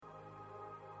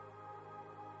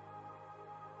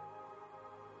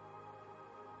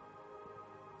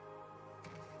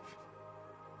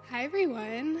Hi,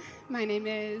 everyone. My name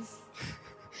is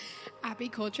Abby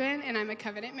Coldren, and I'm a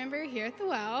covenant member here at the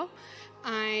Well.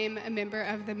 I'm a member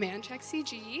of the Mancheck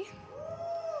CG.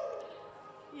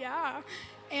 Yeah.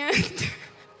 And,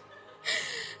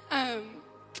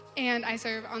 and I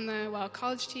serve on the Well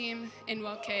College team, in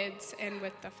Well Kids, and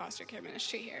with the foster care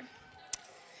ministry here.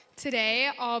 Today,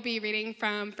 I'll be reading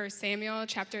from 1 Samuel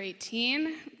chapter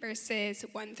 18, verses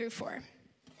 1 through 4.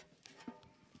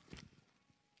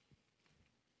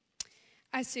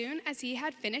 As soon as he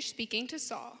had finished speaking to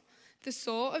Saul, the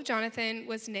soul of Jonathan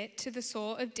was knit to the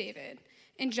soul of David,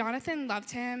 and Jonathan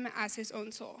loved him as his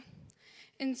own soul.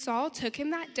 And Saul took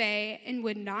him that day and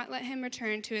would not let him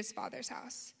return to his father's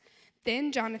house.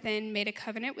 Then Jonathan made a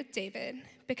covenant with David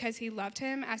because he loved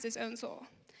him as his own soul.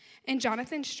 And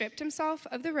Jonathan stripped himself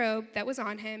of the robe that was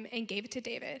on him and gave it to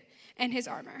David, and his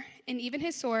armor, and even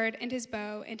his sword and his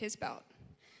bow and his belt.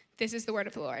 This is the word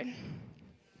of the Lord.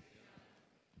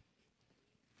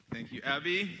 Thank you,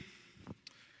 Abby.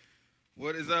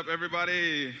 What is up,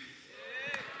 everybody?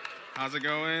 How's it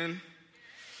going?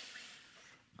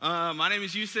 My name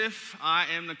is Yusuf. I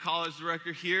am the college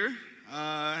director here.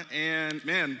 And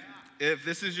man, if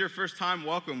this is your first time,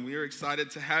 welcome. We are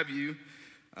excited to have you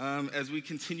as we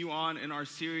continue on in our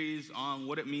series on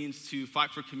what it means to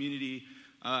fight for community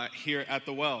here at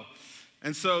the Well.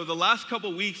 And so the last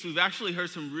couple weeks, we've actually heard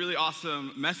some really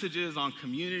awesome messages on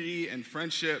community and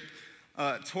friendship.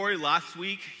 Tori, last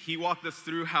week, he walked us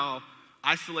through how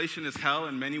isolation is hell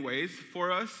in many ways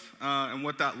for us, and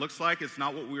what that looks like. It's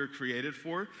not what we were created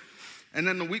for. And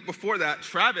then the week before that,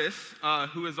 Travis,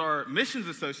 who is our missions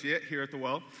associate here at the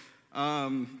Well,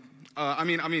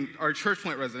 our church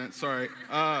plant resident,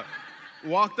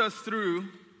 walked us through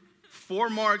 4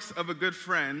 marks of a good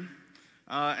friend.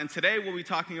 And today we'll be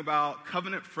talking about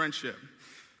covenant friendship.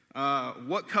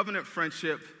 What covenant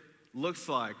friendship looks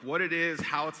like, what it is,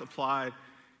 how it's applied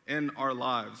in our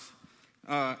lives.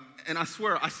 And I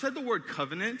swear, I said the word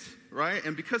covenant, right?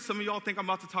 And because some of y'all think I'm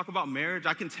about to talk about marriage,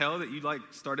 I can tell that you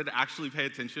started to actually pay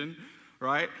attention,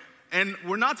 right? And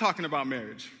we're not talking about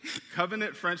marriage.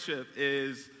 Covenant friendship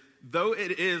is, though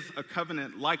it is a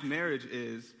covenant like marriage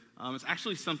is, it's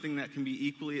actually something that can be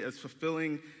equally as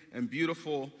fulfilling and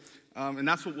beautiful. And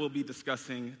that's what we'll be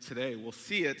discussing today. We'll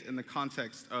see it in the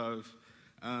context of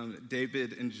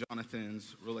David and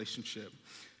Jonathan's relationship.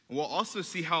 And we'll also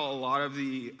see how a lot of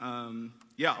the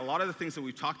things that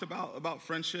we've talked about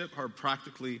friendship are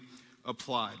practically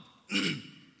applied.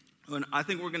 And I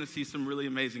think we're going to see some really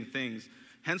amazing things,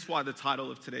 hence why the title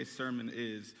of today's sermon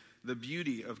is The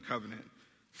Beauty of Covenant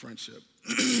Friendship.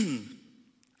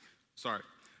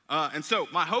 And so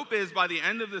my hope is by the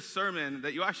end of this sermon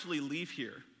that you actually leave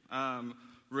here,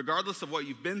 regardless of what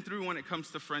you've been through when it comes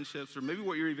to friendships, or maybe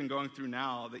what you're even going through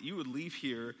now, that you would leave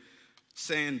here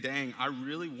saying, dang, I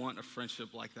really want a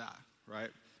friendship like that, right?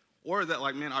 Or that,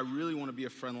 I really want to be a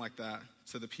friend like that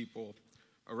to the people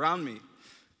around me.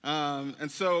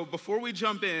 And so before we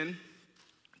jump in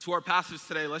to our passage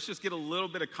today, let's just get a little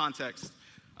bit of context.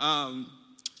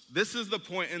 This is the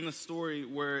point in the story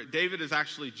where David has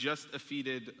actually just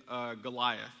defeated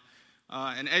Goliath.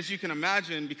 And as you can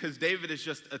imagine, because David is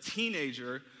just a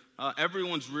teenager,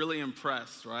 everyone's really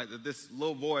impressed, right? That this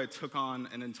little boy took on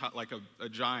a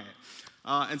giant.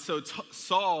 And so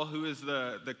Saul, who is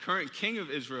the current king of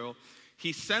Israel,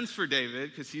 he sends for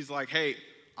David because he's like, hey,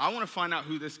 I want to find out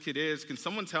who this kid is. Can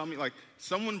someone tell me,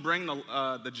 someone bring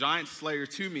the giant slayer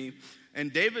to me?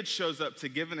 And David shows up to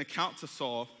give an account to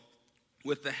Saul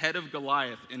with the head of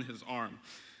Goliath in his arm.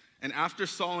 And after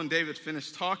Saul and David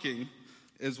finish talking,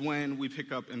 is when we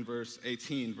pick up in verse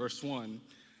 18, verse 1.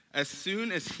 As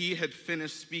soon as he had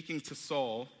finished speaking to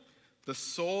Saul, the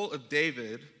soul of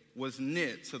David was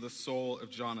knit to the soul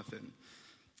of Jonathan.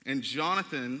 And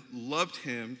Jonathan loved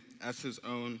him as his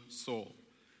own soul.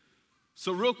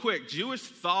 So real quick, Jewish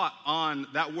thought on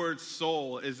that word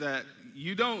soul is that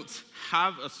you don't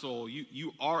have a soul,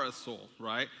 you are a soul,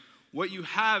 right? What you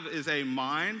have is a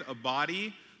mind, a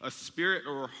body, a spirit,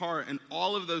 or a heart, and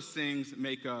all of those things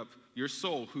make up your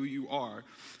soul, who you are.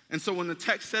 And so when the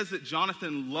text says that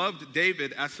Jonathan loved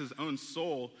David as his own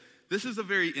soul, this is a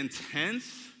very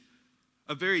intense,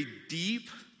 a very deep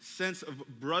sense of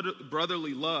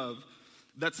brotherly love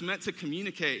that's meant to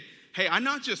communicate, hey, I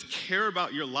not just care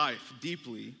about your life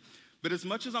deeply, but as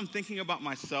much as I'm thinking about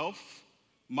myself,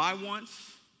 my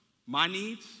wants, my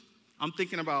needs, I'm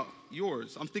thinking about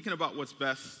yours. I'm thinking about what's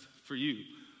best for you.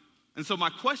 And so my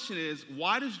question is,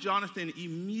 why does Jonathan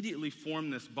immediately form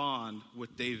this bond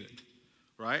with David,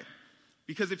 right?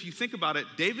 Because if you think about it,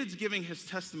 David's giving his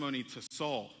testimony to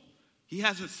Saul. He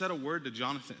hasn't said a word to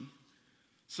Jonathan.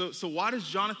 So why does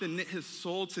Jonathan knit his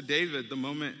soul to David the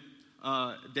moment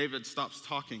David stops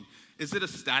talking? Is it a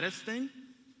status thing,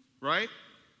 right?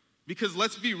 Because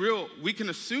let's be real, we can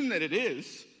assume that it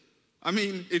is. I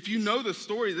mean, if you know the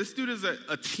story, this dude is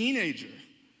a teenager,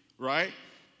 right?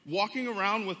 Walking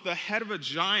around with the head of a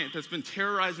giant that's been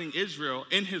terrorizing Israel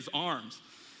in his arms.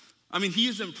 I mean, he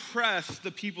has impressed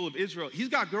the people of Israel. He's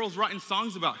got girls writing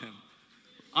songs about him.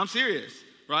 I'm serious,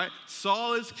 right?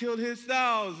 Saul has killed his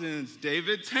thousands,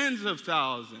 David tens of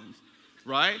thousands,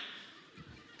 right?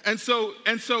 And so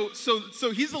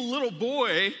he's a little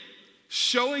boy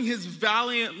showing his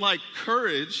valiant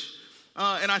courage,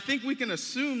 and I think we can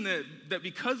assume that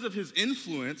because of his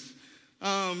influence,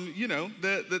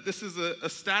 that this is a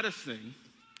status thing.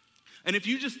 And if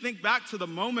you just think back to the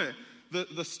moment,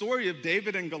 the story of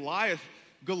David and Goliath,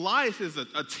 Goliath is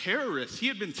a terrorist. He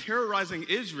had been terrorizing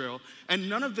Israel, and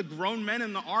none of the grown men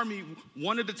in the army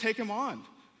wanted to take him on,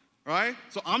 right?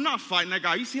 So I'm not fighting that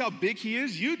guy. You see how big he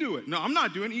is? You do it. No, I'm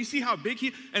not doing it. You see how big he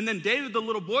is? And then David, the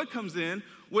little boy, comes in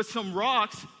with some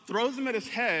rocks, throws them at his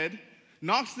head,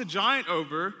 knocks the giant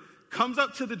over, comes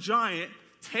up to the giant,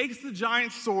 takes the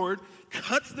giant's sword,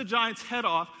 cuts the giant's head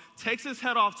off, takes his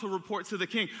head off to report to the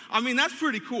king. I mean, that's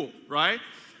pretty cool, right?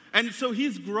 And so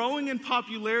he's growing in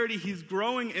popularity, he's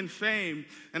growing in fame.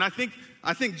 And I think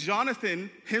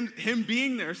Jonathan, him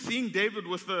being there, seeing David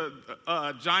with the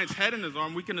giant's head in his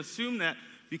arm, we can assume that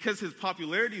because his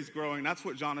popularity is growing, that's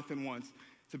what Jonathan wants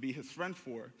to be his friend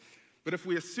for. But if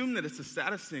we assume that it's a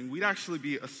status thing, we'd actually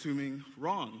be assuming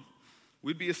wrong.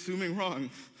 We'd be assuming wrong.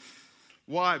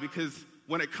 Why? Because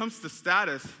when it comes to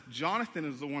status, Jonathan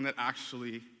is the one that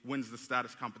actually wins the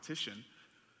status competition.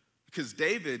 Because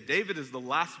David is the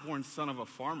last-born son of a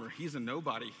farmer. He's a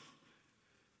nobody.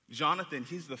 Jonathan,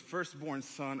 he's the firstborn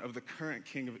son of the current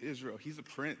king of Israel. He's a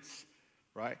prince,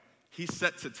 right? He's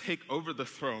set to take over the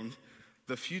throne,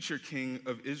 the future king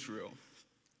of Israel.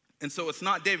 And so it's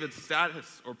not David's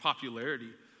status or popularity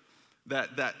that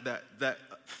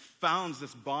founds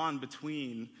this bond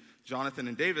between Jonathan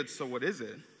and David. So what is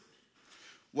it?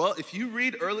 Well, if you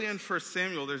read early in 1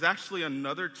 Samuel, there's actually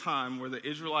another time where the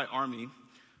Israelite army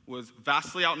was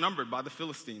vastly outnumbered by the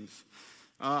Philistines.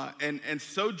 And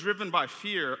so driven by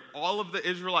fear, all of the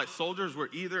Israelite soldiers were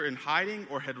either in hiding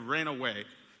or had ran away,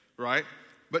 right?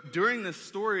 But during this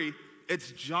story,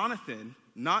 it's Jonathan,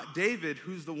 not David,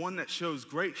 who's the one that shows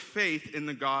great faith in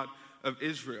the God of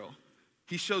Israel.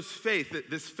 He shows faith, that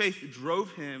this faith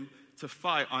drove him to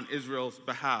fight on Israel's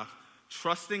behalf,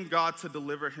 trusting God to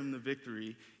deliver him the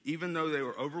victory, even though they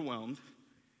were overwhelmed,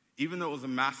 even though it was a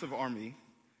massive army,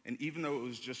 and even though it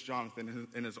was just Jonathan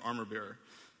and his armor bearer.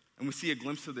 And we see a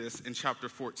glimpse of this in chapter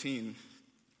 14.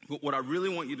 But what I really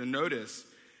want you to notice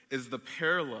is the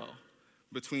parallel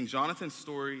between Jonathan's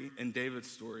story and David's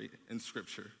story in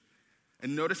Scripture.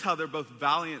 And notice how they're both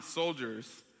valiant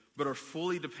soldiers, but are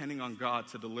fully depending on God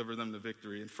to deliver them the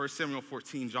victory. In 1 Samuel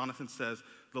 14, Jonathan says,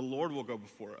 "The Lord will go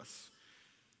before us.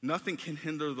 Nothing can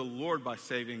hinder the Lord by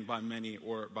saving by many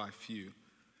or by few."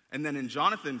 And then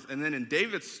in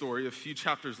David's story, a few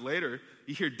chapters later,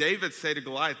 you hear David say to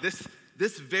Goliath,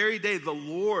 this very day the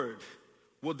Lord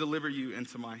will deliver you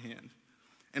into my hand.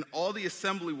 And all the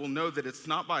assembly will know that it's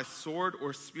not by sword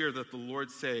or spear that the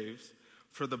Lord saves,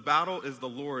 for the battle is the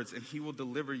Lord's, and he will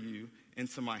deliver you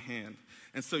into my hand.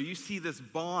 And so you see this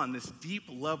bond, this deep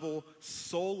level,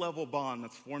 soul level bond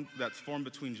that's formed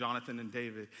between Jonathan and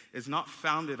David is not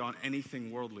founded on anything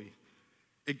worldly.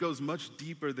 It goes much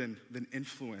deeper than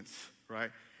influence,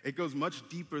 right? It goes much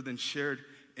deeper than shared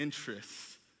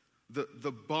interests.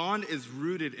 The bond is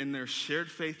rooted in their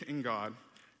shared faith in God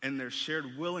and their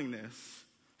shared willingness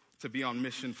to be on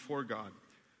mission for God.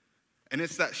 And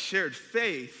it's that shared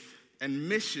faith and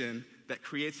mission that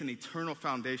creates an eternal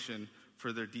foundation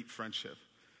for their deep friendship.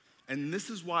 And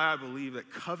this is why I believe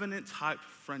that covenant-type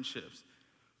friendships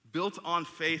built on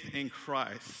faith in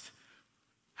Christ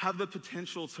have the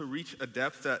potential to reach a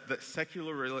depth that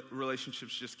secular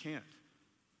relationships just can't,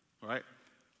 right?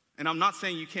 And I'm not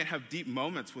saying you can't have deep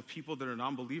moments with people that are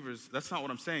non-believers. That's not what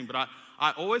I'm saying. But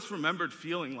I always remembered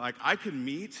feeling like I could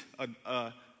meet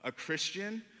a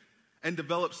Christian and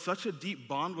develop such a deep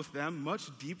bond with them, much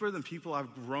deeper than people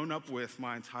I've grown up with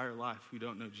my entire life who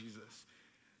don't know Jesus.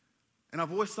 And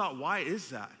I've always thought, why is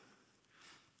that?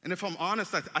 And if I'm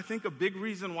honest, I think a big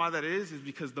reason why that is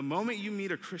because the moment you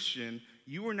meet a Christian,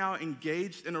 you are now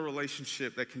engaged in a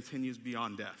relationship that continues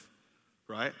beyond death,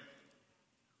 right?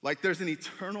 Like there's an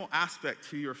eternal aspect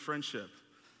to your friendship.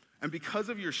 And because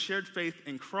of your shared faith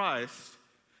in Christ,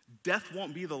 death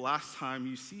won't be the last time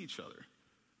you see each other.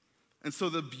 And so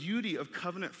the beauty of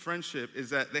covenant friendship is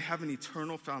that they have an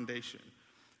eternal foundation.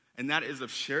 And that is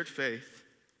of shared faith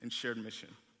and shared mission.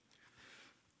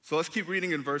 So let's keep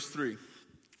reading in verse 3.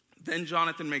 Then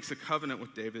Jonathan makes a covenant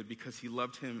with David because he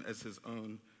loved him as his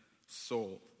own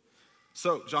soul.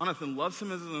 So Jonathan loves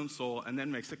him as his own soul and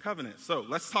then makes a covenant. So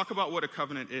let's talk about what a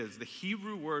covenant is. The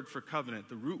Hebrew word for covenant,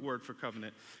 the root word for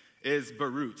covenant, is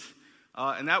barut.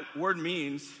 And that word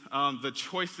means the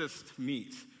choicest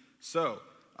meat. So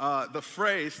the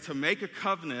phrase to make a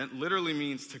covenant literally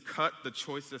means to cut the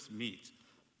choicest meat,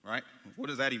 right? What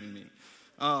does that even mean?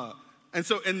 And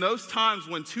so in those times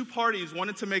when two parties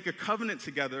wanted to make a covenant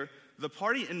together, the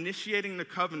party initiating the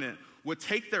covenant would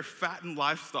take their fattened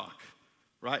livestock,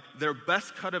 right? Their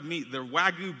best cut of meat, their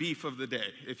Wagyu beef of the day,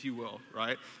 if you will,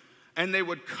 right? And they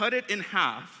would cut it in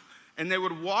half, and they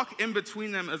would walk in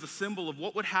between them as a symbol of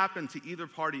what would happen to either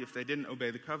party if they didn't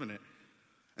obey the covenant.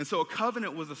 And so a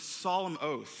covenant was a solemn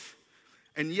oath,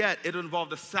 and yet it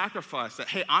involved a sacrifice that,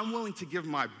 hey, I'm willing to give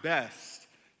my best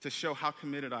to show how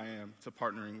committed I am to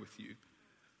partnering with you.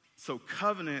 So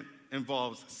covenant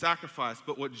involves sacrifice,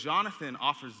 but what Jonathan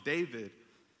offers David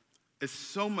is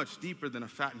so much deeper than a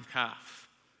fattened calf.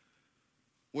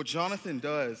 What Jonathan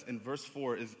does in verse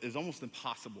 4 is almost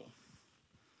impossible.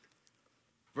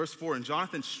 Verse 4, and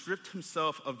Jonathan stripped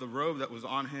himself of the robe that was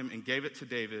on him and gave it to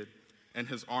David and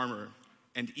his armor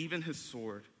and even his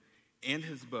sword and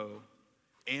his bow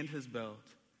and his belt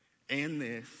and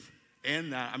this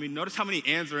and that. I mean, notice how many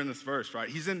ands are in this verse, right?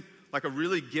 He's in like a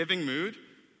really giving mood,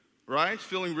 right?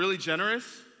 Feeling really generous.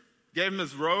 Gave him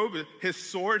his robe, his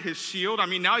sword, his shield. I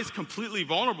mean, now he's completely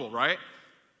vulnerable, right?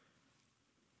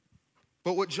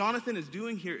 But what Jonathan is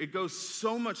doing here, it goes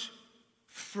so much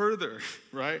further,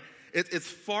 right? It's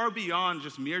far beyond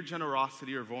just mere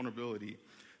generosity or vulnerability.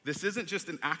 This isn't just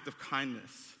an act of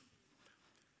kindness.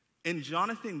 In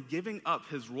Jonathan giving up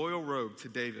his royal robe to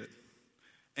David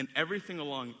and everything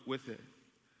along with it,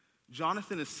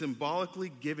 Jonathan is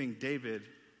symbolically giving David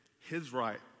his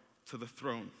right to the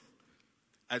throne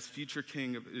as future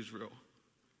king of Israel.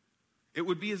 It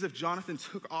would be as if Jonathan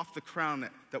took off the crown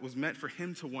that was meant for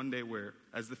him to one day wear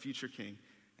as the future king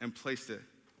and placed it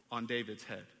on David's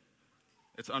head.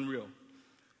 It's unreal.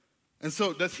 And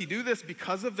so does he do this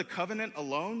because of the covenant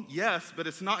alone? Yes, but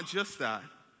it's not just that.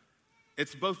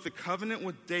 It's both the covenant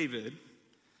with David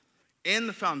and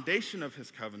the foundation of his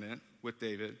covenant with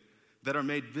David that are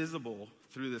made visible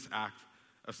through this act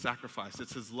of sacrifice.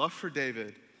 It's his love for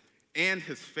David and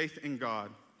his faith in God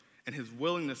and his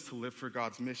willingness to live for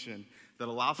God's mission that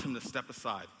allows him to step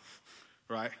aside,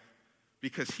 right?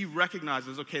 Because he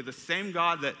recognizes, okay, the same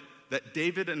God that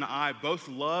David and I both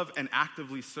love and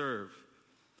actively serve,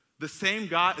 the same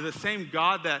God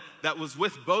that was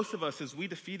with both of us as we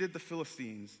defeated the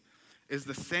Philistines, is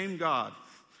the same God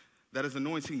that is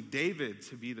anointing David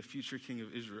to be the future king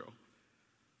of Israel.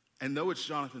 And though it's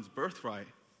Jonathan's birthright,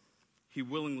 he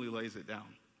willingly lays it down.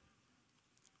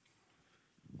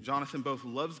 Jonathan both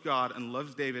loves God and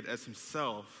loves David as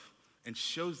himself and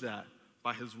shows that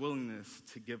by his willingness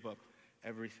to give up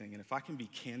everything. And if I can be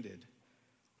candid,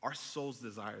 our souls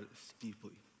desire this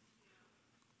deeply.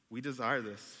 We desire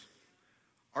this.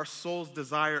 Our souls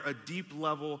desire a deep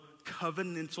level,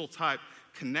 covenantal type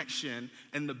connection,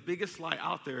 and the biggest lie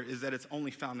out there is that it's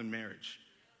only found in marriage.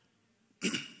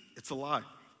 It's a lie.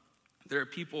 There are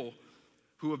people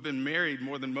who have been married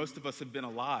more than most of us have been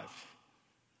alive,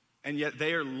 and yet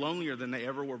they are lonelier than they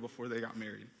ever were before they got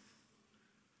married.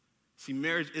 See,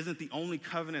 marriage isn't the only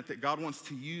covenant that God wants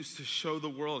to use to show the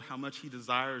world how much he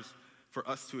desires for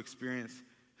us to experience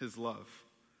his love.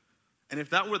 And if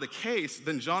that were the case,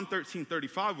 then John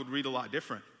 13:35 would read a lot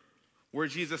different, where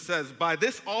Jesus says, "By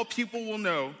this all people will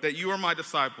know that you are my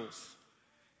disciples,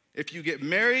 if you get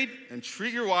married and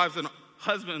treat your wives and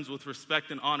husbands with respect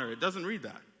and honor." It doesn't read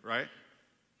that, right?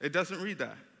 It doesn't read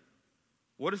that.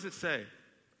 What does it say?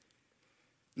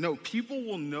 No, people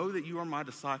will know that you are my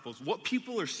disciples. What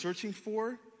people are searching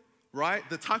for, right?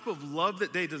 The type of love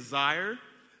that they desire,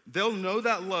 they'll know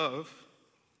that love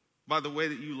by the way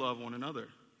that you love one another.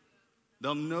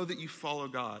 They'll know that you follow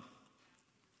God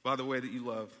by the way that you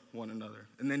love one another.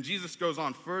 And then Jesus goes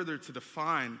on further to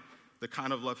define the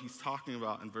kind of love he's talking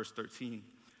about in verse 13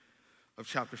 of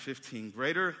chapter 15.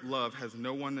 Greater love has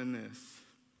no one than this,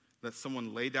 that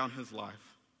someone lay down his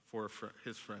life for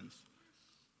his friends.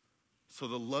 So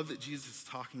the love that Jesus is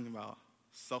talking about,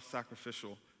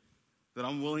 self-sacrificial, that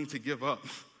I'm willing to give up,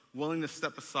 willing to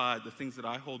step aside the things that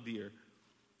I hold dear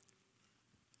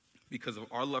because of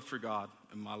our love for God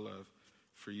and my love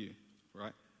for you,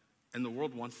 right? And the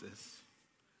world wants this.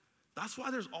 That's why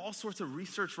there's all sorts of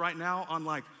research right now on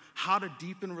like how to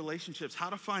deepen relationships, how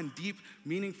to find deep,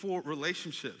 meaningful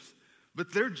relationships.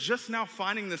 But they're just now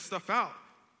finding this stuff out.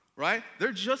 right?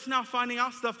 They're just now finding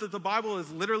out stuff that the Bible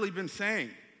has literally been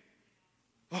saying.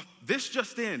 Oh, this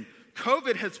just in,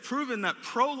 COVID has proven that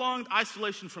prolonged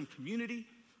isolation from community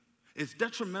is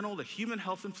detrimental to human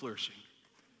health and flourishing,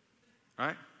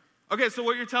 right? Okay, so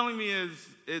what you're telling me is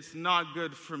it's not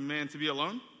good for man to be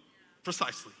alone?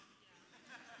 Precisely,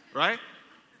 right?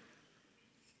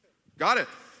 Got it,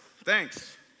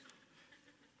 thanks.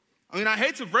 I mean, I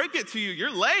hate to break it to you,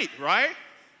 you're late, right?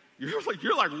 You're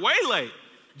like way late.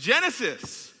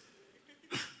 Genesis,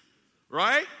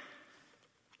 right?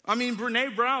 I mean,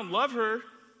 Brené Brown, love her.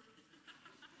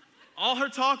 All her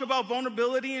talk about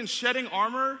vulnerability and shedding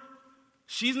armor,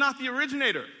 she's not the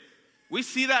originator. We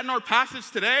see that in our passage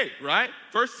today, right?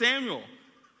 1 Samuel.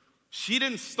 She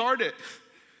didn't start it.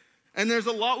 And there's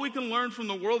a lot we can learn from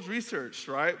the world's research,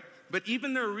 right? But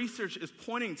even their research is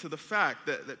pointing to the fact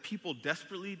that people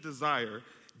desperately desire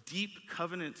deep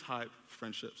covenant-type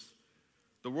friendships.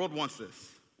 The world wants this.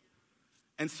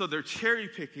 And so they're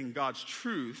cherry-picking God's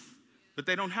truth, but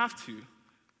they don't have to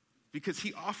because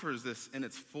he offers this in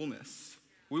its fullness.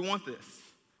 We want this.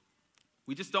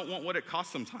 We just don't want what it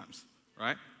costs sometimes,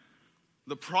 right?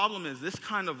 The problem is this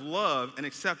kind of love and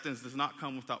acceptance does not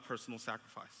come without personal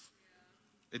sacrifice.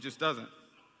 It just doesn't.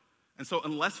 And so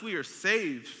unless we are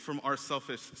saved from our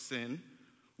selfish sin,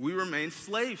 we remain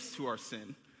slaves to our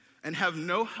sin and have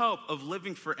no help of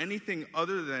living for anything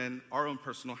other than our own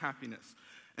personal happiness.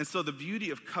 And so the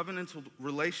beauty of covenantal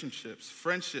relationships,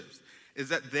 friendships, is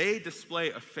that they display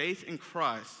a faith in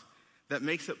Christ that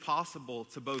makes it possible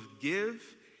to both give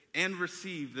and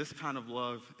receive this kind of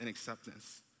love and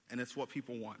acceptance. And it's what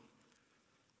people want.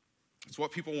 It's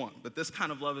what people want. But this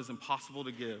kind of love is impossible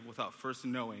to give without first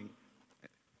knowing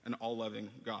an all-loving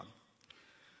God.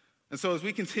 And so as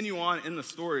we continue on in the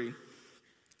story,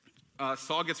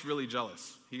 Saul gets really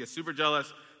jealous. He gets super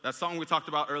jealous. That song we talked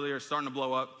about earlier is starting to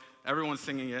blow up. Everyone's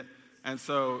singing it. And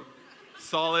so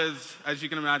Saul is, as you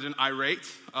can imagine, irate,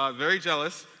 very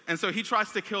jealous. And so he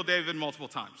tries to kill David multiple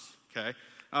times, okay?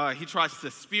 He tries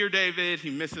to spear David. He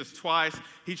misses twice.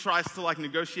 He tries to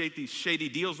negotiate these shady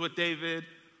deals with David,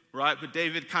 right? But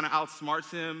David kind of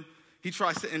outsmarts him. He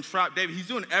tries to entrap David. He's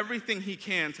doing everything he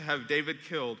can to have David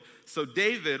killed. So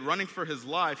David, running for his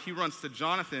life, he runs to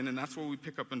Jonathan, and that's where we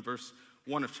pick up in verse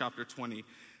 1 of chapter 20.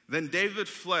 Then David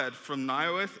fled from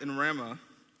Naioth in Ramah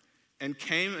and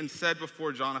came and said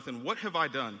before Jonathan, "What have I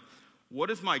done?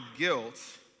 What is my guilt,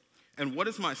 and what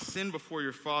is my sin before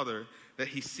your father that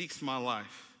he seeks my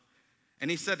life?"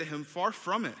 And he said to him, "Far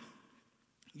from it.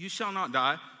 You shall not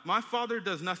die. My father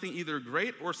does nothing either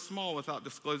great or small without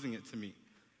disclosing it to me.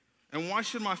 And why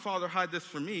should my father hide this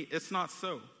from me? It's not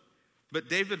so." But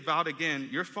David vowed again,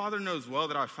 "Your father knows well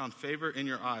that I found favor in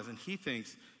your eyes." And he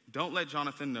thinks, "Don't let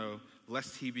Jonathan know,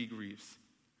 lest he be grieved."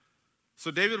 So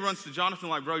David runs to Jonathan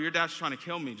like, "Bro, your dad's trying to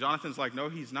kill me." Jonathan's like, "No,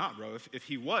 he's not, bro. If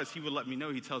he was, he would let me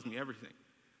know. He tells me everything."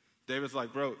 David's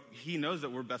like, "Bro, he knows that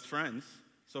we're best friends,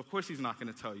 so of course he's not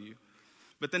going to tell you."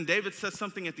 But then David says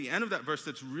something at the end of that verse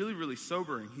that's really, really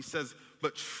sobering. He says,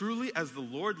 "But truly as the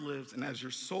Lord lives and as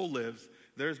your soul lives,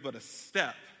 there's but a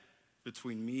step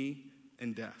between me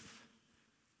and death."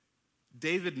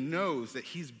 David knows that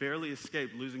he's barely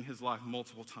escaped losing his life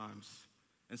multiple times.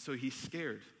 And so he's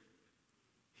scared.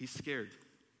 He's scared.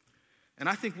 And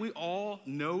I think we all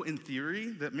know in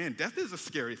theory that, man, death is a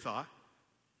scary thought.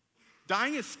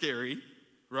 Dying is scary,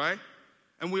 right?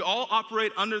 And we all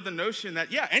operate under the notion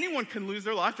that, yeah, anyone can lose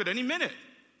their life at any minute.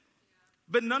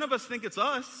 But none of us think it's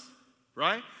us,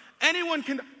 right?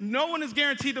 No one is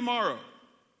guaranteed tomorrow.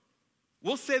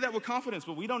 We'll say that with confidence,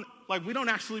 but we don't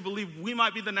actually believe we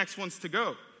might be the next ones to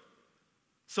go.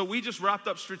 So we just wrapped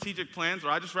up strategic plans, or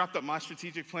I just wrapped up my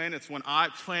strategic plan. It's when I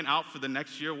plan out for the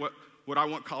next year what I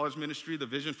want college ministry, the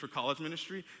vision for college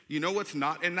ministry. You know what's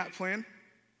not in that plan?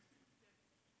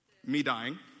 Me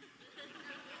dying.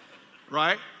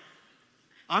 Right?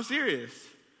 I'm serious.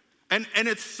 And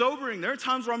it's sobering. There are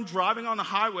times where I'm driving on the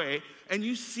highway and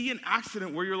you see an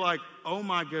accident where you're like, "Oh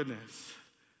my goodness.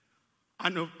 I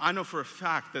know for a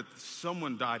fact that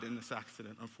someone died in this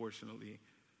accident, unfortunately."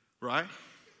 Right?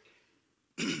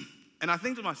 And I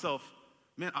think to myself,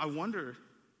 man, I wonder,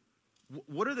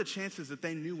 what are the chances that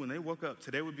they knew when they woke up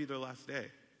today would be their last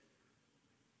day?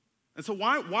 And so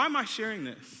why am I sharing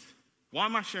this? Why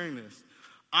am I sharing this?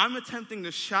 I'm attempting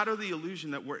to shatter the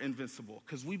illusion that we're invincible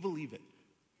because we believe it.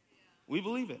 We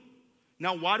believe it.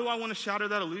 Now, why do I want to shatter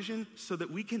that illusion? So that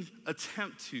we can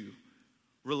attempt to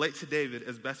relate to David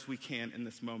as best we can in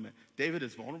this moment. David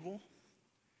is vulnerable.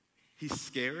 He's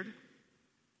scared.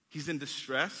 He's in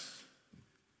distress.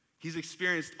 He's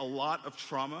experienced a lot of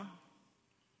trauma.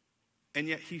 And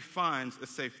yet he finds a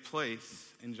safe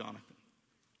place in Jonathan.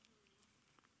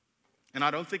 And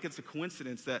I don't think it's a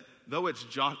coincidence that though it's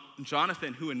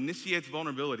Jonathan who initiates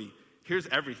vulnerability, here's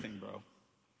everything, bro.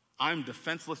 I'm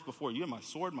defenseless before you. My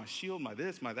sword, my shield, my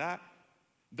this, my that.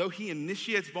 Though he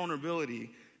initiates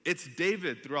vulnerability, it's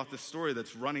David throughout the story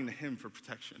that's running to him for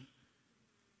protection.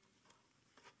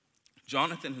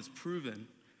 Jonathan has proven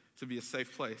to be a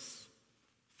safe place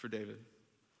for David.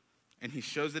 And he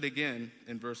shows it again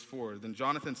in verse 4. Then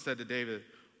Jonathan said to David,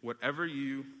 "Whatever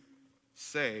you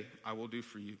say, I will do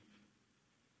for you."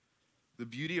 The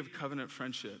beauty of covenant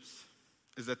friendships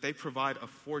is that they provide a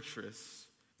fortress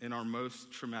in our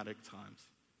most traumatic times.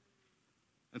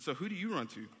 And so who do you run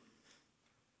to?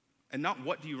 And not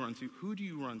what do you run to, who do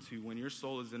you run to when your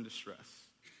soul is in distress?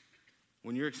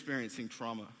 When you're experiencing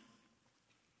trauma?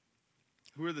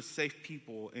 Who are the safe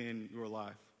people in your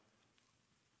life?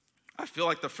 I feel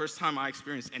like the first time I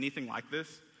experienced anything like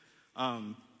this,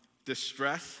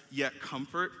 distress yet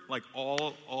comfort, like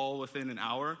all within an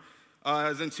hour, it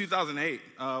was in 2008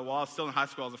 while I was still in high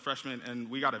school. I was a freshman and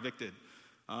we got evicted.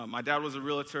 My dad was a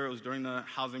realtor. It was during the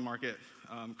housing market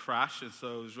crash, and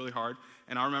so it was really hard.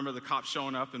 And I remember the cops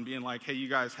showing up and being like, "Hey, you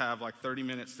guys have like 30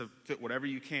 minutes to fit whatever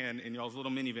you can in y'all's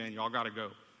little minivan. Y'all got to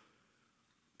go."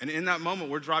 And in that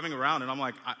moment, we're driving around, and I'm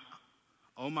like,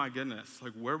 oh my goodness,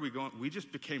 like where are we going? We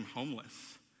just became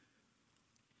homeless.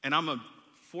 And I'm a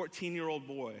 14-year-old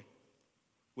boy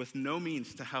with no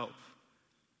means to help.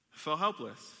 I felt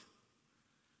helpless.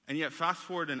 And yet, fast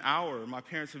forward an hour, my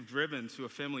parents have driven to a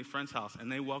family friend's house,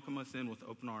 and they welcome us in with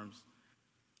open arms.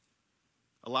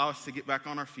 Allow us to get back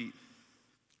on our feet.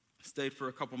 Stayed for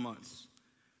a couple months.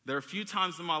 There are a few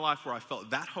times in my life where I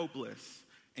felt that hopeless,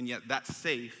 and yet that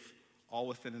safe, all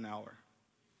within an hour.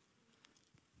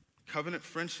 Covenant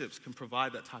friendships can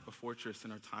provide that type of fortress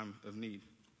in our time of need.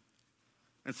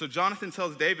 And so Jonathan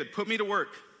tells David, "Put me to work.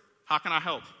 How can I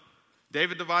help?"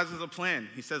 David devises a plan.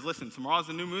 He says, "Listen, tomorrow's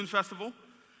the New Moon Festival.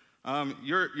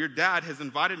 Your dad has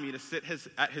invited me to sit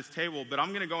at his table, but I'm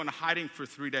going to go into hiding for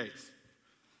 3 days.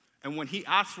 And when he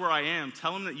asks where I am,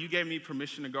 tell him that you gave me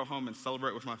permission to go home and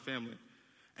celebrate with my family.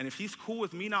 And if he's cool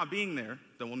with me not being there,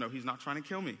 then we'll know he's not trying to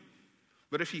kill me.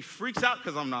 But if he freaks out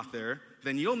because I'm not there,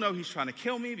 then you'll know he's trying to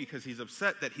kill me because he's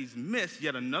upset that he's missed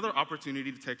yet another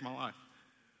opportunity to take my life."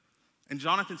 And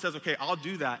Jonathan says, "Okay, I'll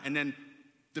do that. And then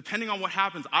depending on what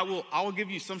happens, I will give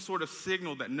you some sort of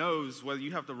signal that knows whether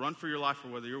you have to run for your life or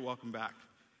whether you're welcome back."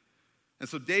 And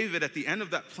so David, at the end of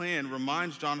that plan,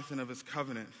 reminds Jonathan of his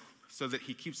covenant so that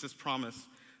he keeps his promise,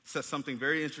 says something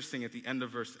very interesting at the end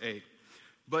of verse 8.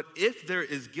 "But if there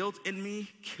is guilt in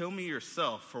me, kill me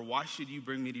yourself, for why should you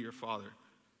bring me to your father?"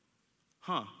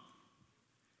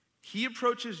 He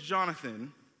approaches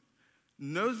Jonathan,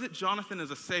 knows that Jonathan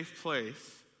is a safe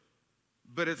place,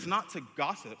 but it's not to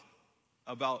gossip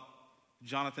about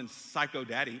Jonathan's psycho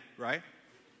daddy, right?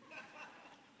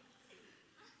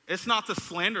 It's not to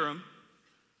slander him.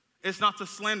 It's not to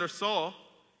slander Saul,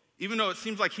 even though it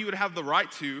seems like he would have the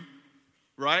right to,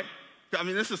 right? I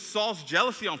mean, this is Saul's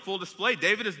jealousy on full display.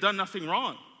 David has done nothing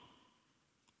wrong.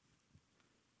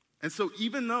 And so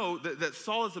even though that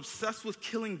Saul is obsessed with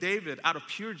killing David out of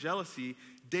pure jealousy,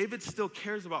 David still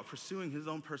cares about pursuing his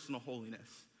own personal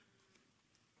holiness.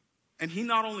 And he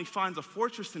not only finds a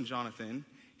fortress in Jonathan,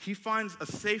 he finds a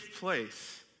safe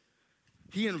place.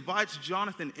 He invites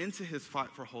Jonathan into his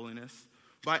fight for holiness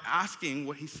by asking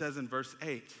what he says in verse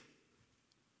 8.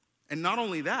 And not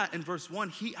only that, in verse 1,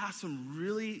 he asks some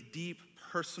really deep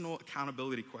personal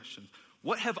accountability questions.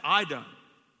 What have I done?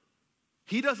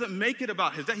 He doesn't make it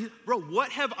about his dad. Bro,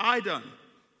 what have I done?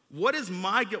 What is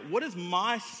my guilt? What is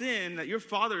my sin that your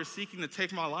father is seeking to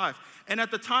take my life? And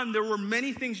at the time, there were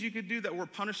many things you could do that were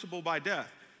punishable by death.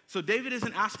 So David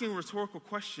isn't asking a rhetorical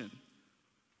question.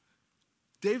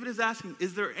 David is asking,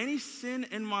 is there any sin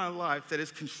in my life that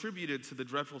has contributed to the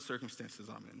dreadful circumstances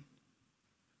I'm in?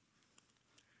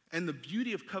 And the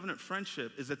beauty of covenant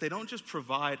friendship is that they don't just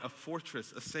provide a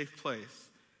fortress, a safe place,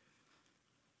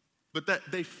 but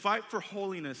that they fight for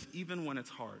holiness even when it's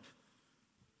hard.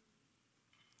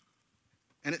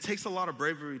 And it takes a lot of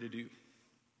bravery to do.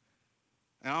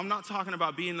 And I'm not talking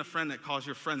about being the friend that calls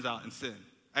your friends out in sin.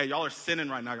 Hey, y'all are sinning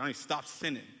right now. Y'all need to stop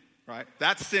sinning, right?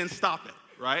 That's sin, stop it,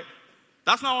 right?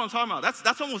 That's not what I'm talking about.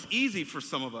 That's almost easy for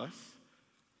some of us.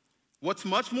 What's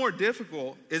much more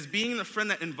difficult is being the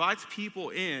friend that invites people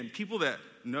in, people that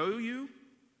know you,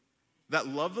 that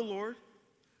love the Lord,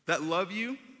 that love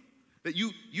you, that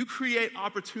you create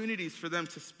opportunities for them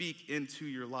to speak into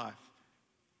your life.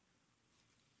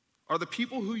 Are the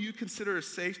people who you consider a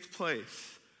safe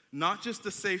place not just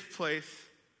a safe place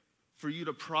for you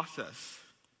to process,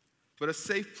 but a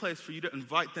safe place for you to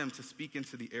invite them to speak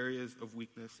into the areas of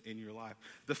weakness in your life.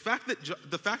 The fact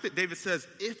that David says,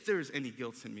 if there's any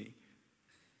guilt in me,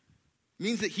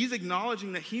 means that he's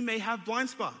acknowledging that he may have blind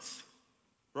spots,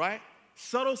 right?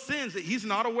 Subtle sins that he's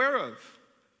not aware of.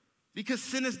 Because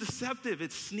sin is deceptive,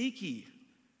 it's sneaky,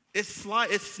 it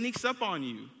sneaks up on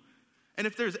you. And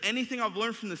if there's anything I've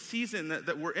learned from the season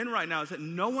that we're in right now, is that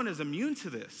no one is immune to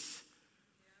this.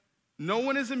 No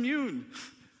one is immune,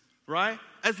 right?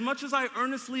 As much as I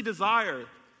earnestly desire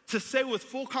to say with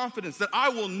full confidence that I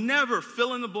will never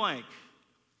fill in the blank,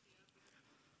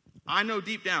 I know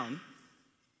deep down,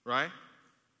 right?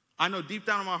 I know deep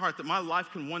down in my heart that my life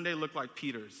can one day look like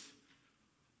Peter's,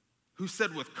 who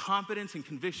said with confidence and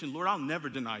conviction, Lord, I'll never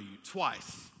deny you,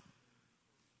 twice.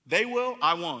 They will,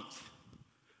 I won't.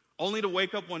 Only to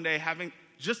wake up one day having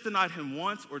just denied him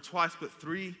once or twice, but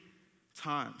 3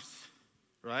 times,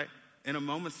 right? In a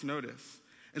moment's notice.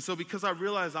 And so because I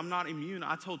realized I'm not immune,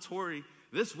 I told Tori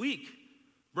this week,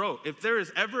 bro, if there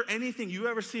is ever anything you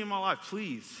ever see in my life,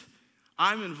 please,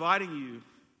 I'm inviting you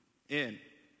in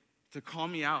to call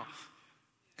me out.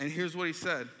 And here's what he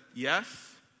said. Yes,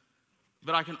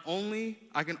 but I can only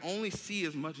see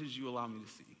as much as you allow me to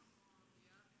see.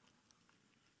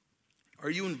 Are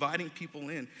you inviting people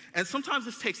in? And sometimes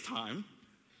this takes time,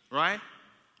 right?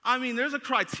 I mean, there's a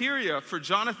criteria for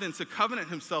Jonathan to covenant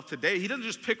himself today. He doesn't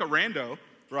just pick a rando,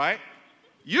 right?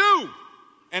 You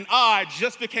and I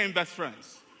just became best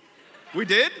friends. We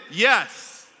did?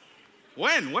 Yes.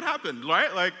 When? What happened,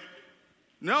 right? Like,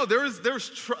 no,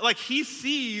 he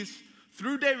sees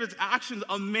through David's actions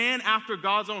a man after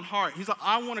God's own heart. He's like,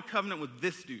 I want to covenant with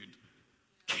this dude.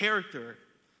 Character.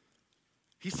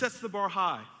 He sets the bar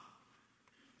high.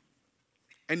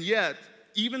 And yet,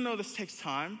 even though this takes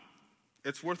time,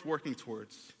 it's worth working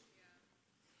towards.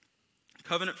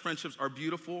 Covenant friendships are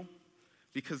beautiful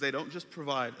because they don't just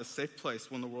provide a safe place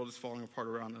when the world is falling apart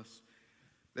around us.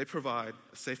 They provide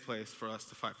a safe place for us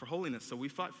to fight for holiness, so we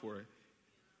fight for it.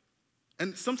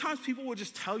 And sometimes people will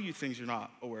just tell you things you're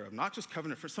not aware of, not just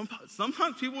covenant friends.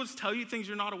 Sometimes people will just tell you things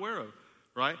you're not aware of,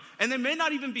 right? And they may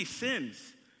not even be sins.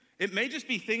 It may just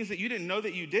be things that you didn't know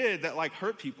that you did that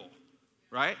hurt people,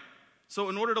 right? So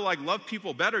in order to love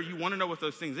people better, you want to know what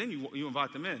those things in, you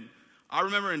invite them in. I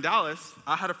remember in Dallas,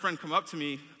 I had a friend come up to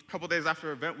me a couple days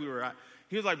after an event we were at.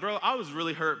 He was like, bro, I was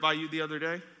really hurt by you the other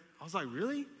day. I was like,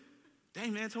 really?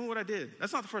 Dang, man, tell me what I did.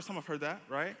 That's not the first time I've heard that,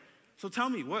 right? So tell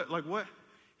me, what?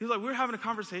 He was like, we were having a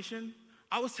conversation.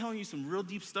 I was telling you some real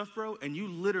deep stuff, bro, and you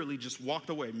literally just walked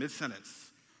away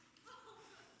mid-sentence.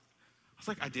 I was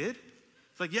like, I did?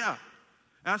 It's like, yeah.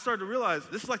 And I started to realize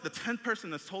this is the 10th person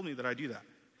that's told me that I do that.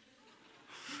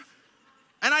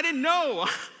 And I didn't know.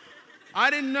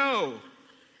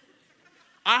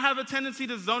 I have a tendency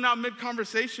to zone out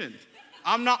mid-conversation.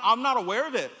 I'm not aware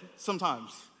of it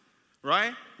sometimes,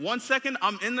 right? 1 second,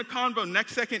 I'm in the convo.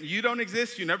 Next second, you don't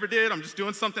exist. You never did. I'm just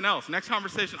doing something else. Next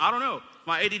conversation, I don't know.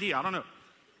 My ADD, I don't know.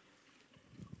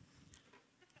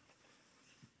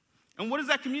 And what does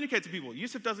that communicate to people?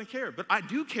 Yusuf doesn't care, but I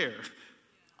do care.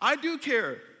 I do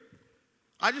care.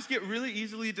 I just get really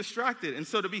easily distracted. And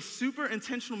so to be super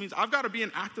intentional means I've got to be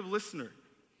an active listener.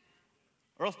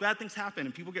 Or else bad things happen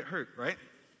and people get hurt, right?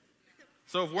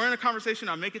 So if we're in a conversation,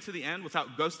 I make it to the end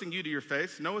without ghosting you to your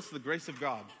face, know it's the grace of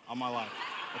God on my life,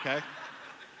 okay?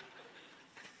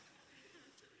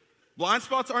 Blind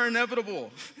spots are inevitable.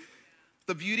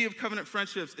 The beauty of covenant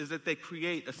friendships is that they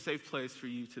create a safe place for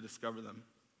you to discover them.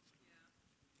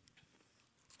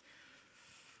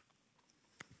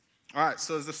 All right,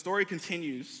 so as the story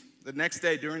continues, the next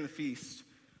day during the feast,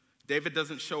 David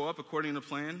doesn't show up according to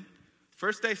plan.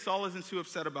 First day, Saul isn't too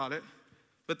upset about it.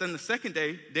 But then the second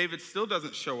day, David still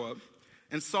doesn't show up.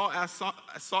 And Saul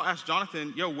asks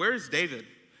Jonathan, yo, where's David?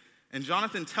 And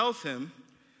Jonathan tells him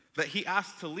that he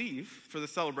asked to leave for the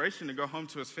celebration to go home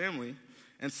to his family.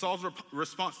 And Saul's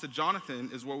response to Jonathan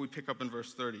is what we pick up in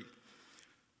verse 30.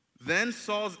 Then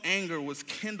Saul's anger was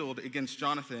kindled against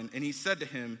Jonathan, and he said to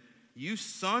him, you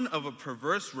son of a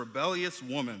perverse, rebellious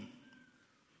woman.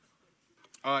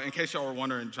 In case y'all were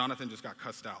wondering, Jonathan just got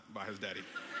cussed out by his daddy.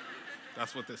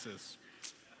 That's what this is.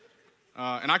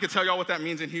 And I could tell y'all what that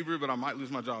means in Hebrew, but I might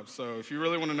lose my job. So if you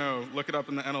really want to know, look it up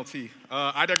in the NLT.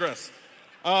 I digress.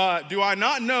 Do I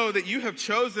not know that you have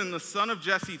chosen the son of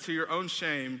Jesse to your own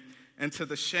shame and to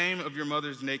the shame of your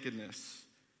mother's nakedness?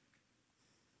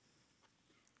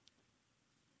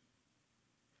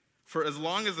 For as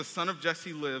long as the son of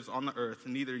Jesse lives on the earth,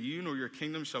 neither you nor your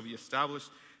kingdom shall be established.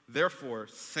 Therefore,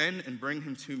 send and bring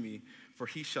him to me, for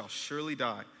he shall surely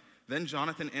die. Then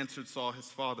Jonathan answered Saul his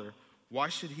father, why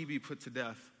should he be put to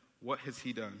death? What has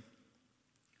he done?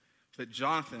 But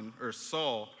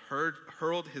Saul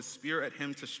hurled his spear at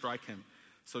him to strike him.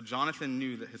 So Jonathan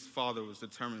knew that his father was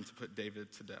determined to put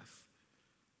David to death.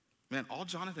 Man, all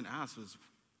Jonathan asked was,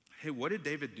 hey, what did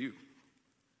David do?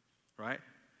 Right?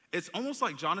 It's almost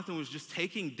like Jonathan was just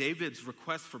taking David's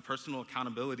request for personal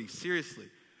accountability seriously.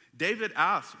 David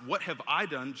asked, what have I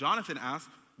done? Jonathan asked,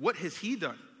 what has he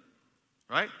done?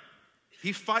 Right?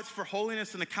 He fights for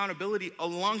holiness and accountability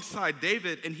alongside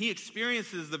David, and he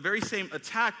experiences the very same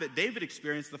attack that David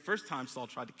experienced the first time Saul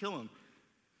tried to kill him.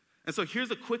 And so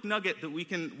here's a quick nugget that we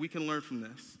can learn from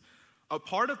this. A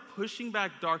part of pushing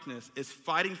back darkness is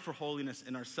fighting for holiness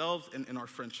in ourselves and in our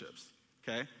friendships,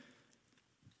 okay?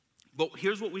 But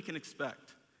here's what we can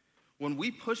expect. When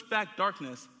we push back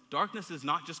darkness, darkness is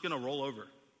not just gonna roll over,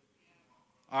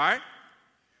 all right?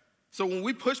 So when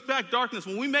we push back darkness,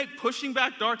 when we make pushing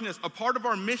back darkness a part of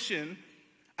our mission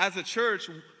as a church,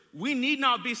 we need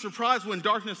not be surprised when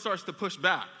darkness starts to push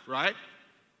back, right?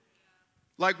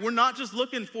 Like, we're not just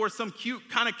looking for some cute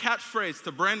kind of catchphrase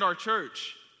to brand our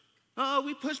church. Oh,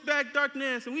 we push back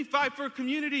darkness and we fight for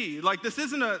community. Like,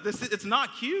 it's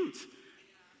not cute.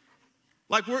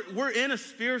 Like, we're in a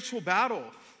spiritual battle.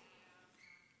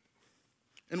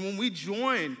 And when we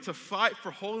join to fight for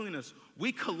holiness,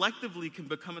 we collectively can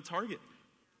become a target.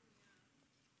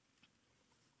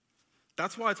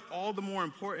 That's why it's all the more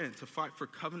important to fight for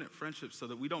covenant friendships so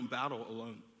that we don't battle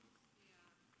alone.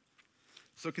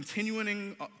 So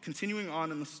continuing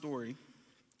on in the story,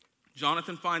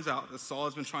 Jonathan finds out that Saul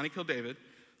has been trying to kill David.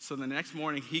 So the next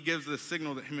morning, he gives the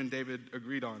signal that him and David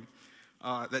agreed on,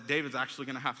 that David's actually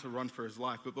going to have to run for his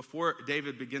life. But before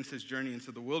David begins his journey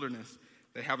into the wilderness,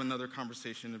 they have another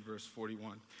conversation in verse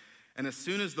 41. And as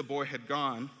soon as the boy had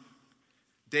gone,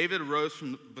 David rose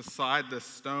from beside the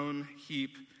stone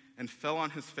heap and fell on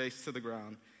his face to the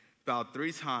ground, bowed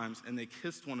 3 times, and they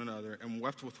kissed one another and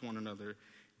wept with one another,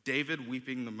 David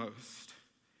weeping the most.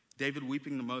 David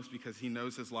weeping the most because he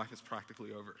knows his life is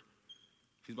practically over.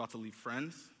 He's about to leave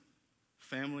friends,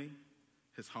 family,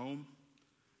 his home,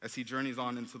 as he journeys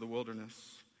on into the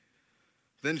wilderness.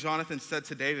 Then Jonathan said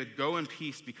to David, go in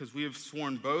peace, because we have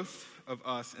sworn both of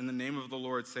us in the name of the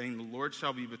Lord, saying, the Lord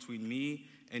shall be between me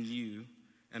and you,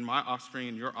 and my offspring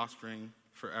and your offspring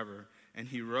forever. And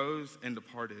he rose and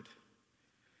departed.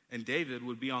 And David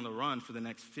would be on the run for the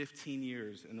next 15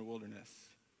 years in the wilderness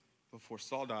before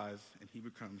Saul dies and he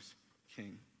becomes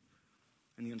king.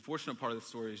 And the unfortunate part of the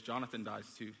story is Jonathan dies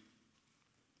too.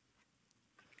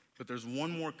 But there's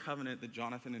one more covenant that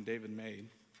Jonathan and David made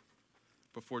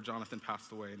before Jonathan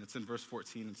passed away, and it's in verse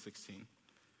 14 and 16.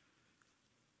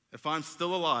 If I'm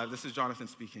still alive, this is Jonathan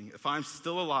speaking, if I'm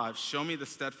still alive, show me the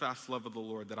steadfast love of the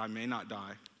Lord that I may not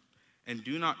die, and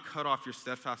do not cut off your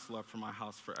steadfast love from my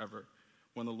house forever,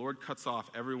 when the Lord cuts off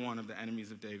every one of the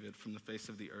enemies of David from the face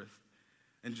of the earth.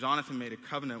 And Jonathan made a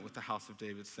covenant with the house of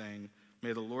David, saying,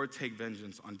 may the Lord take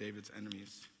vengeance on David's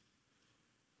enemies.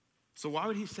 So why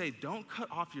would he say, don't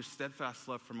cut off your steadfast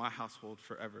love for my household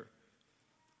forever?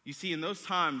 You see, in those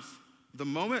times, the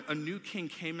moment a new king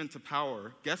came into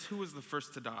power, guess who was the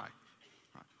first to die?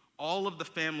 All of the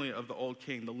family of the old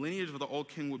king, the lineage of the old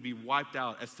king would be wiped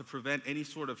out as to prevent any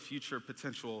sort of future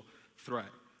potential threat.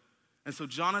 And so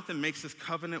Jonathan makes this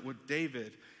covenant with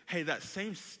David. Hey, that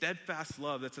same steadfast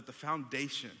love that's at the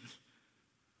foundation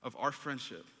of our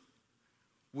friendship,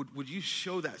 would you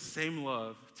show that same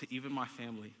love to even my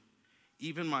family,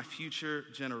 even my future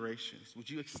generations? Would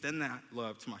you extend that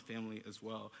love to my family as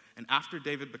well? And after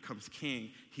David becomes king,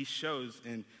 he shows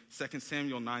in 2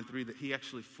 Samuel 9:3 that he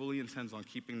actually fully intends on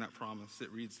keeping that promise.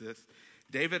 It reads this: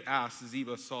 David asked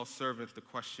Ziba, Saul's servant, the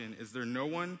question, is there no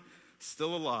one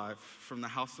still alive from the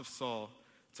house of Saul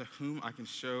to whom I can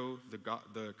show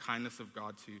the kindness of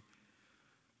God to?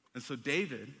 And so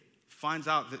David finds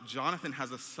out that Jonathan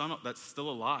has a son that's still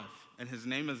alive, and his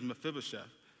name is Mephibosheth.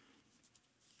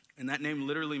 And that name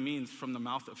literally means from the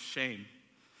mouth of shame.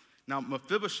 Now,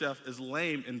 Mephibosheth is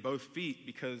lame in both feet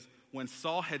because when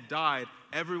Saul had died,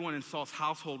 everyone in Saul's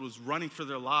household was running for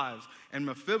their lives. And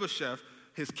Mephibosheth,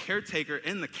 his caretaker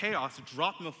in the chaos,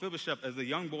 dropped Mephibosheth as a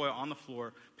young boy on the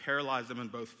floor, paralyzed him in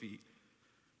both feet.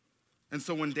 And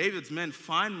so when David's men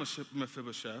find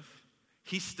Mephibosheth,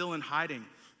 he's still in hiding.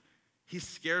 He's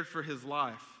scared for his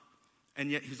life, and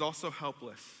yet he's also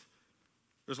helpless.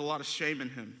 There's a lot of shame in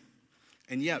him.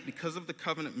 And yet, because of the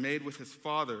covenant made with his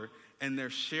father and their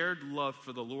shared love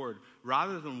for the Lord,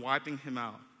 rather than wiping him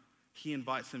out, he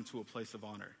invites him to a place of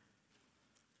honor.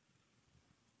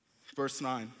 Verse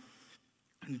 9,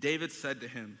 and David said to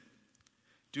him,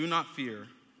 do not fear,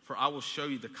 for I will show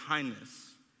you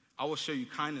kindness. I will show you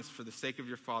kindness for the sake of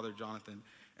your father, Jonathan,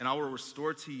 and I will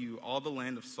restore to you all the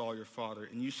land of Saul your father,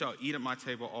 and you shall eat at my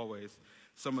table always.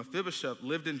 So Mephibosheth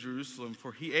lived in Jerusalem,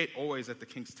 for he ate always at the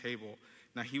king's table.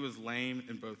 Now he was lame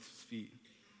in both his feet.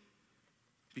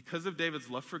 Because of David's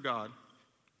love for God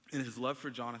and his love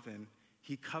for Jonathan,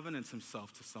 he covenants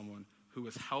himself to someone who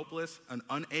was helpless and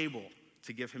unable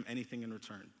to give him anything in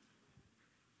return.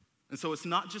 And so it's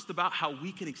not just about how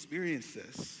we can experience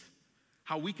this,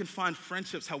 how we can find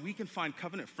friendships, how we can find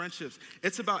covenant friendships.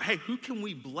 It's about, hey, who can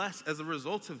we bless as a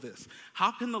result of this?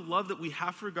 How can the love that we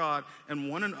have for God and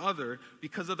one another,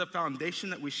 because of the foundation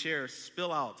that we share,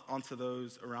 spill out onto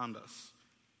those around us?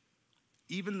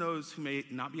 Even those who may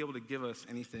not be able to give us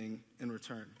anything in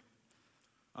return.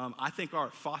 I think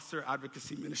our foster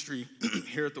advocacy ministry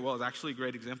here at The Well is actually a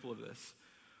great example of this.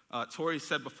 Tori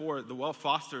said before, The Well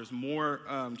fosters more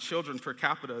children per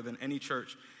capita than any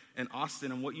church in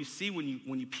Austin. And what you see when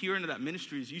you peer into that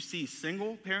ministry is you see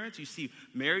single parents, you see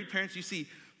married parents, you see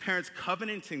parents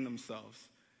covenanting themselves,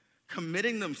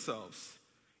 committing themselves,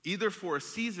 either for a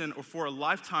season or for a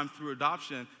lifetime through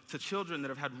adoption, to children that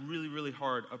have had really, really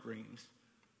hard upbringings,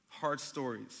 hard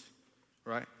stories,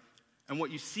 right? And what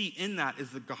you see in that is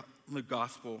the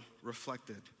gospel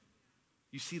reflected.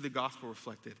 You see the gospel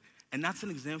reflected. And that's an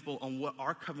example on what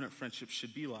our covenant friendships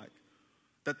should be like,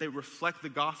 that they reflect the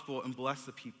gospel and bless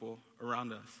the people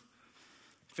around us.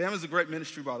 FAM is a great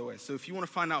ministry, by the way. So if you want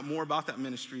to find out more about that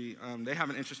ministry, they have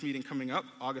an interest meeting coming up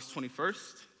August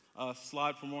 21st.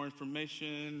 Slide for more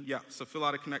information. Yeah, so fill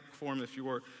out a connect form if you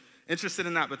were interested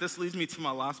in that. But this leads me to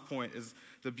my last point, is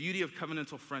the beauty of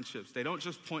covenantal friendships. They don't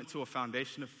just point to a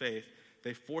foundation of faith,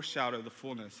 they foreshadow the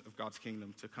fullness of God's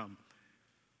kingdom to come.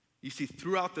 You see,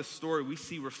 throughout this story, we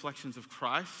see reflections of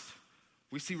Christ.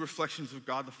 We see reflections of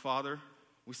God the Father.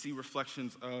 We see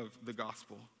reflections of the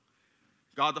gospel.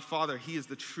 God the Father, he is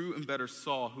the true and better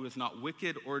Saul, who is not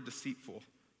wicked or deceitful,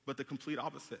 but the complete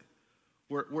opposite.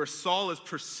 Where Saul is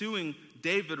pursuing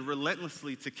David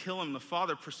relentlessly to kill him, the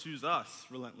Father pursues us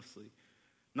relentlessly.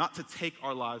 Not to take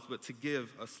our lives, but to give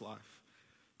us life.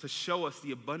 To show us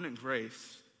the abundant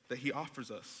grace that he offers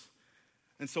us.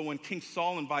 And so when King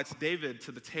Saul invites David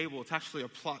to the table, it's actually a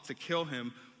plot to kill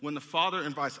him. When the Father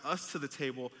invites us to the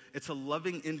table, it's a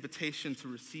loving invitation to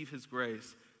receive his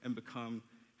grace and become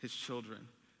his children.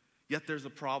 Yet there's a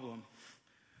problem.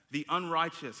 The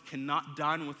unrighteous cannot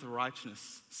dine with the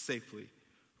righteous safely,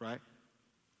 right?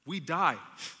 We die.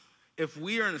 If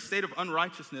we are in a state of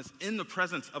unrighteousness in the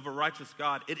presence of a righteous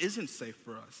God, it isn't safe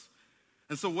for us.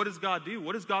 And so what does God do?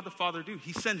 What does God the Father do?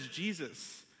 He sends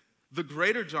Jesus, the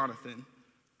greater Jonathan,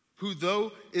 who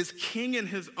though is king in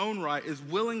his own right, is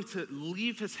willing to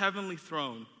leave his heavenly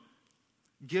throne,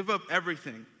 give up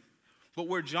everything. But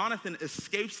where Jonathan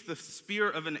escapes the spear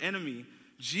of an enemy,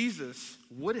 Jesus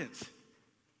wouldn't.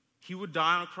 He would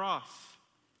die on a cross.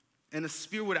 And a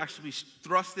spear would actually be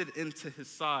thrusted into his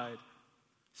side,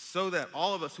 so that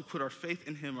all of us who put our faith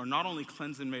in him are not only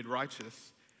cleansed and made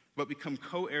righteous, but become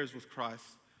co-heirs with Christ,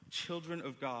 children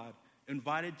of God,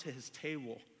 invited to his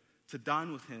table to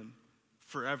dine with him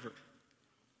forever.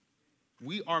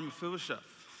 We are Mephibosheth,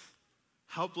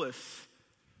 helpless,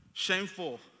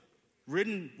 shameful,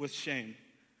 ridden with shame,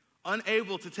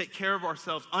 unable to take care of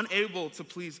ourselves, unable to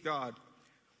please God.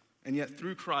 And yet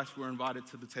through Christ we're invited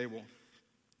to the table.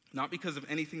 Not because of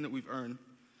anything that we've earned,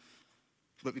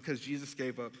 but because Jesus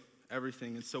gave up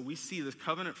everything. And so we see this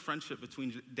covenant friendship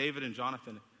between David and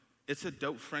Jonathan. It's a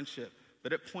dope friendship,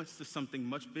 but it points to something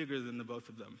much bigger than the both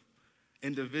of them.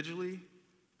 Individually,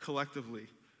 collectively.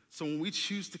 So when we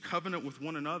choose to covenant with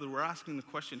one another, we're asking the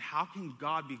question, how can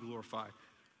God be glorified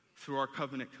through our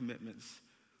covenant commitments?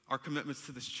 Our commitments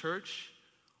to this church,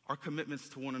 our commitments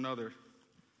to one another.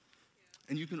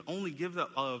 And you can only give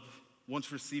that love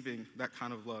once receiving that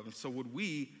kind of love. And so would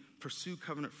we pursue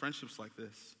covenant friendships like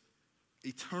this?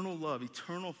 Eternal love,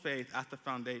 eternal faith at the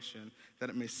foundation,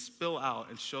 that it may spill out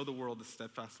and show the world the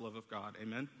steadfast love of God.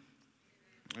 Amen?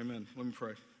 Amen. Let me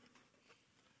pray.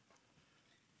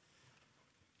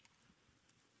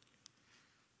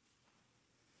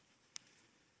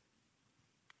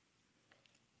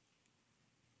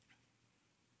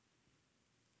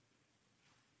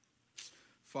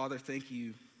 Father, thank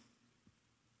you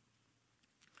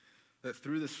that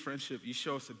through this friendship, you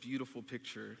show us a beautiful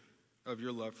picture of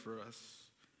your love for us.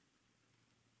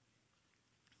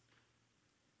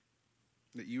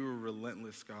 That you are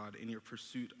relentless, God, in your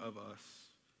pursuit of us.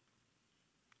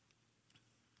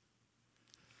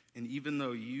 And even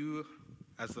though you,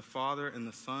 as the Father and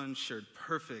the Son, shared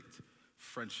perfect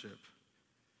friendship,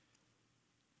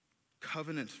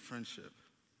 covenant friendship,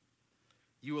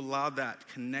 you allowed that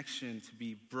connection to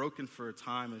be broken for a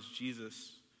time as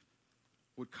Jesus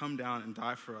would come down and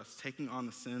die for us, taking on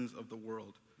the sins of the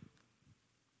world.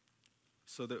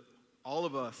 So that all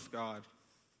of us, God,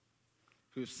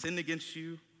 who have sinned against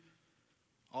you,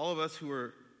 all of us who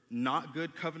are not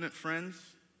good covenant friends,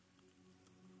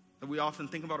 that we often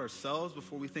think about ourselves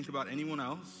before we think about anyone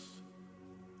else,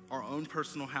 our own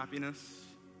personal happiness,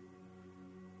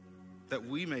 that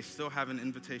we may still have an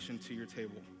invitation to your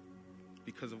table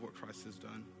because of what Christ has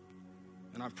done.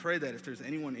 And I pray that if there's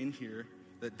anyone in here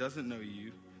that doesn't know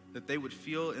you, that they would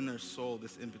feel in their soul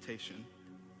this invitation.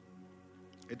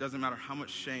 It doesn't matter how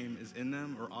much shame is in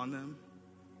them or on them.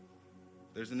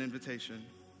 There's an invitation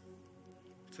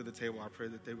to the table. I pray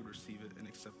that they would receive it and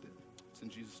accept it. It's in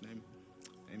Jesus' name.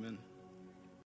 Amen.